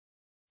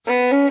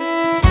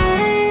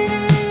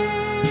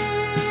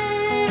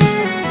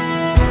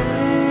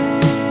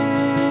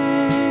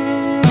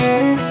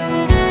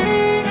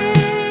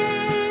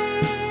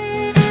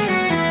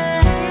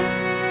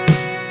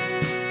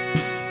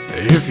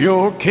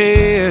your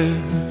kiss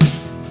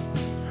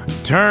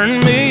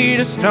turned me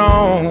to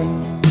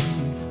stone,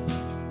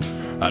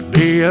 I'd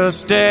be a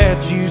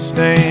statue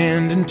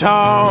standing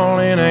tall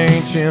in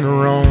ancient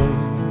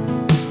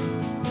Rome.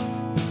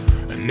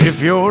 And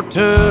if your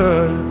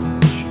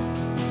touch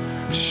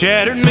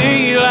shattered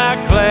me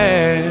like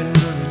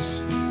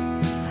glass,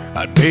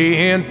 I'd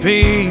be in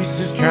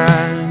pieces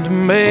trying to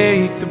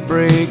make the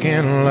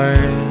breaking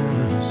last.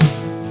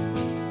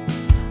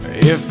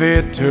 If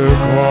it took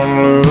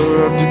one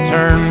look to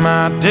turn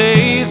my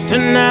days to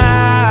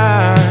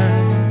night,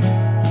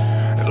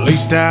 at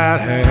least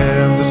I'd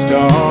have the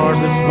stars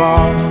that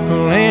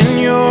sparkle in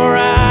your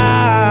eyes.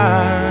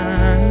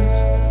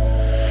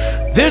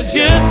 There's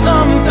just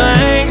some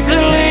things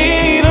that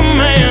leave a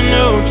man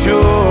no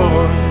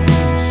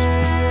choice,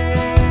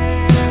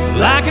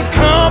 like a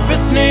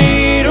compass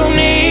needle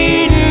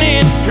needing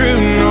its true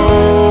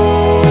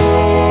north.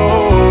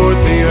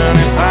 Even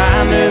if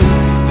I knew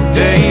the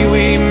day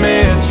we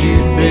met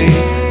you'd be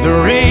the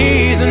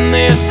reason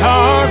this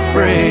heart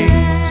breaks,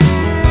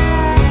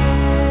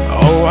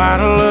 oh,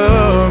 I'd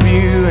love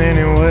you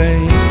anyway.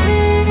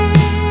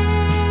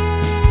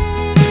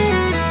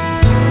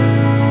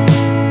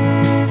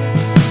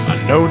 I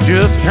know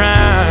just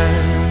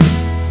trying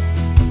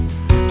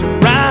to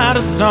write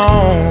a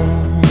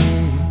song,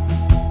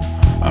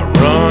 I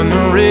run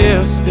the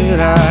risk that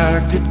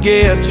I could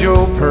get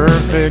your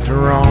perfect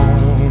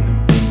wrong.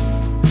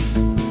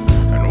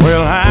 And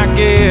well, I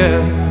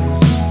guess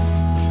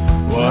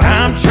what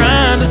I'm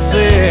trying to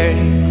say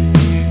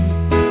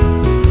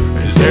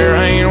is there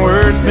ain't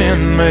words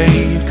been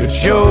made could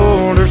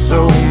shoulder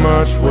so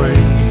much weight.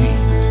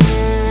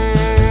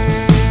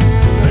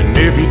 And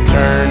if you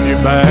turned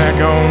your back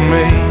on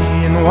me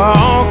and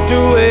walked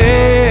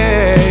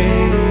away,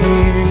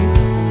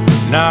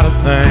 not a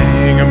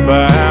thing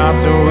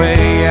about the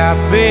way I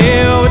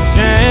feel would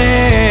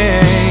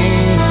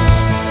change.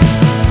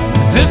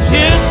 There's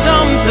just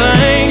some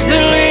things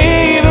that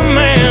leave a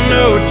man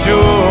no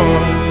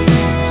choice,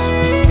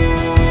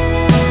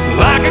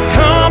 like a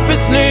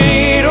compass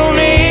needle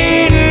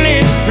needing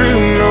its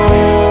true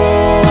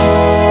north.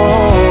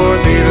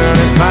 Even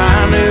if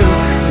I knew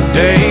the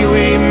day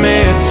we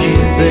met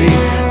you'd be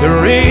the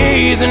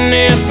reason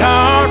this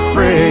heart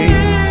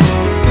breaks,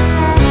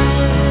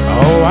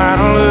 oh, I'd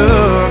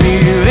love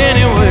you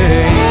anyway.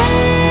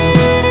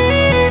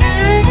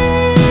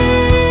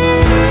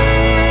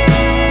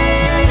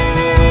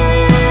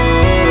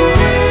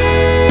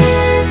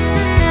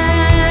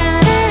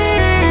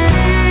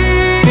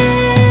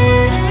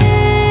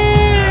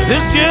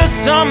 There's just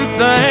some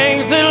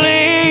things that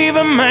leave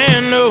a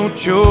man no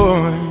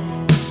choice,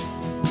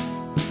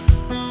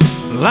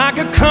 like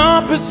a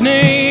compass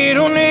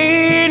needle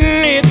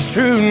needing its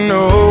true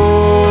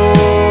north.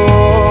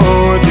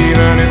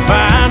 Even if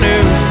I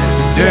knew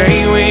the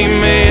day we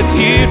met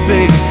you'd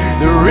be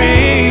the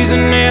reason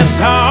this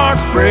heart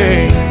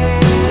breaks,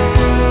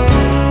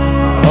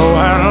 oh,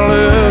 I'd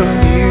love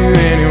you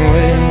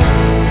anyway.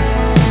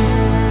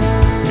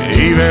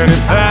 Even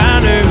if I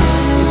knew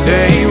the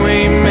day we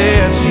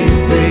met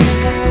you'd be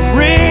the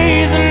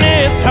reason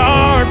this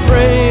heart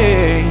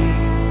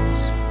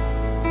breaks,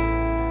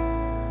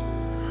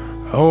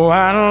 oh,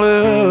 I'd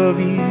love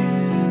you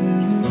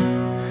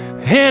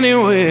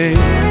anyway.